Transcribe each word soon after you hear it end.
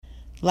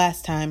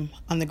Last time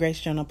on the Grace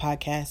Journal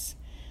podcast,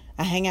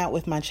 I hang out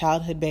with my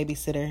childhood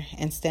babysitter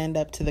and stand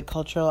up to the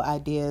cultural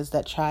ideas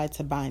that try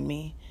to bind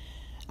me.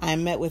 I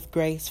am met with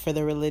grace for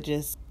the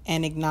religious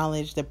and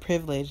acknowledge the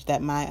privilege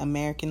that my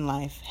American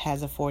life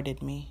has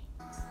afforded me.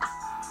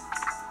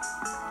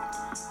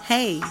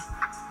 Hey,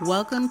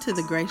 welcome to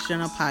the Grace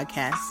Journal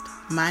podcast.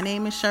 My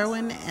name is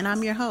Sherwin and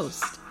I'm your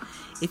host.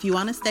 If you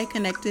want to stay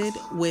connected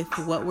with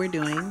what we're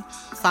doing,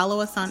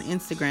 follow us on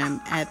Instagram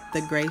at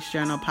the Grace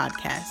Journal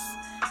podcast.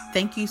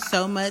 Thank you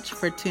so much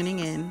for tuning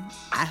in.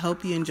 I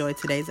hope you enjoyed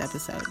today's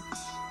episode.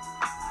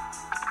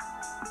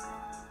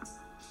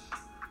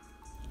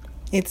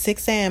 It's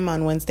 6 a.m.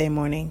 on Wednesday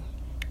morning.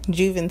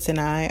 Juvence and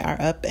I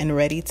are up and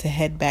ready to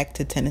head back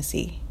to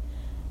Tennessee.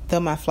 Though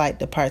my flight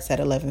departs at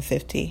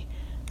 11:50,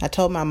 I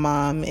told my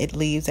mom it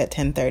leaves at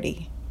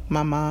 10:30.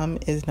 My mom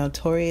is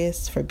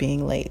notorious for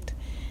being late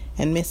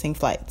and missing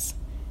flights.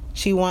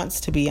 She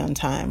wants to be on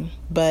time,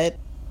 but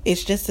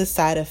it's just a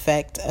side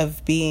effect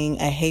of being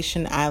a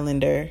Haitian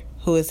islander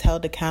who is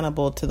held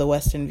accountable to the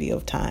Western view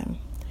of time.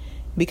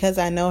 Because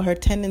I know her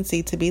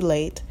tendency to be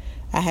late,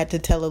 I had to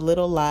tell a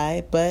little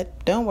lie,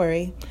 but don't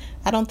worry,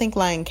 I don't think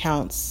lying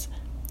counts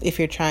if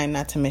you're trying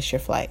not to miss your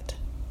flight.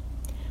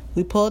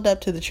 We pulled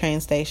up to the train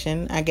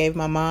station. I gave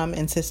my mom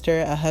and sister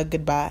a hug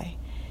goodbye.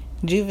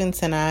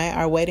 Juvence and I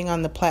are waiting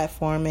on the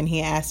platform and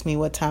he asked me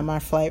what time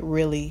our flight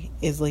really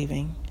is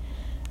leaving.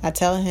 I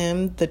tell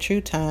him the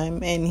true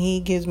time, and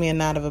he gives me a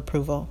nod of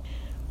approval.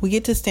 We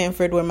get to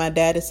Stanford, where my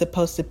dad is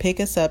supposed to pick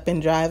us up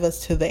and drive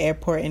us to the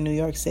airport in New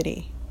York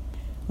City.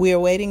 We are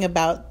waiting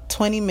about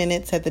 20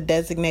 minutes at the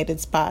designated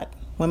spot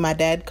when my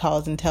dad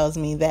calls and tells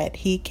me that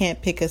he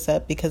can't pick us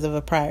up because of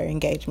a prior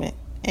engagement,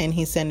 and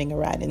he's sending a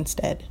ride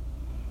instead.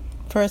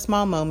 For a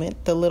small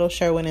moment, the little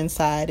Sherwin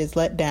inside is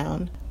let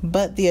down,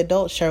 but the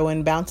adult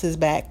Sherwin bounces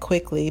back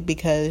quickly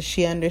because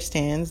she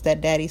understands that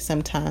Daddy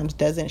sometimes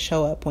doesn't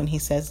show up when he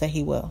says that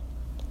he will.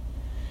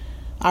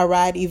 Our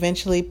ride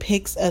eventually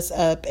picks us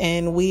up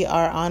and we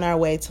are on our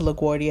way to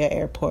LaGuardia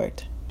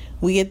Airport.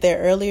 We get there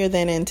earlier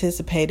than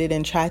anticipated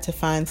and try to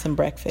find some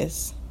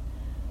breakfast.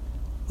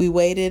 We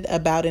waited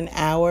about an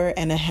hour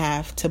and a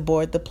half to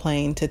board the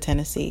plane to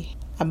Tennessee.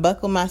 I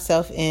buckle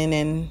myself in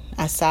and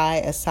I sigh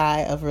a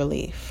sigh of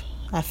relief.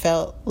 I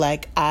felt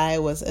like I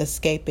was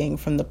escaping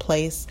from the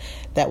place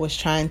that was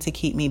trying to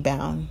keep me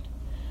bound.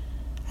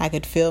 I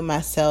could feel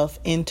myself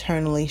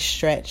internally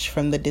stretch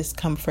from the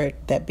discomfort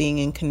that being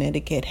in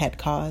Connecticut had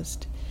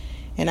caused,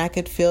 and I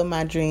could feel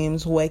my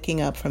dreams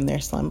waking up from their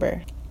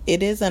slumber.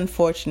 It is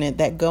unfortunate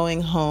that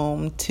going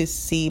home to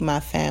see my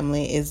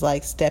family is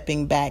like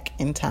stepping back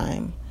in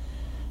time.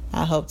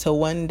 I hope to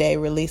one day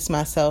release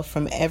myself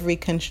from every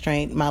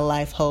constraint my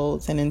life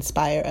holds and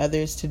inspire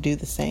others to do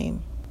the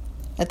same.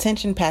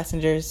 Attention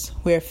passengers,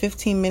 we are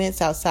 15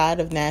 minutes outside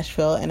of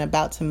Nashville and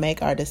about to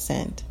make our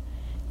descent.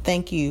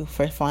 Thank you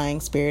for flying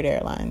Spirit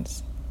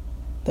Airlines.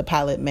 The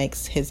pilot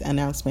makes his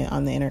announcement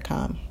on the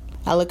intercom.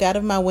 I look out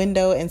of my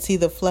window and see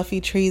the fluffy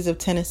trees of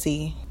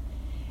Tennessee.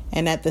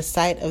 And at the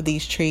sight of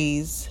these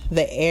trees,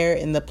 the air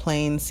in the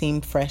plane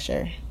seemed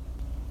fresher.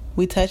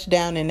 We touch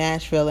down in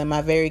Nashville and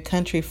my very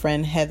country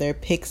friend Heather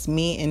picks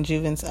me and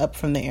Juvence up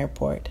from the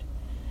airport.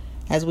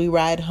 As we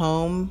ride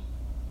home,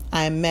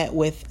 I am met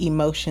with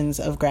emotions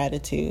of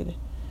gratitude.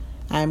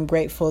 I am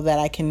grateful that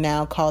I can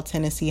now call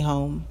Tennessee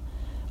home.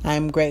 I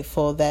am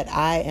grateful that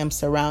I am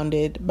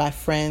surrounded by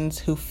friends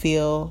who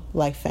feel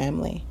like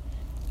family.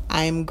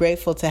 I am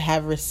grateful to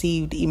have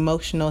received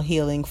emotional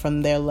healing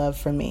from their love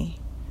for me.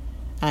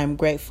 I am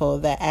grateful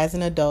that as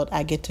an adult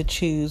I get to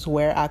choose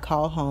where I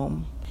call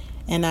home.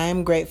 And I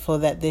am grateful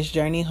that this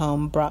journey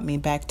home brought me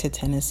back to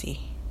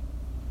Tennessee.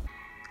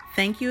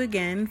 Thank you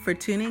again for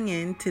tuning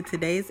in to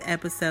today's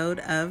episode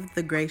of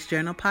the Grace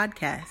Journal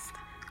podcast.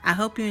 I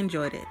hope you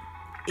enjoyed it.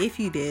 If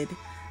you did,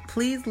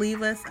 please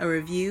leave us a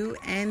review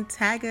and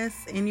tag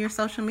us in your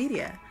social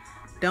media.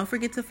 Don't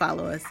forget to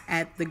follow us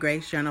at the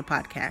Grace Journal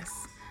podcast.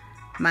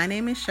 My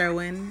name is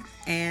Sherwin,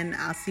 and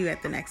I'll see you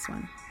at the next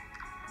one.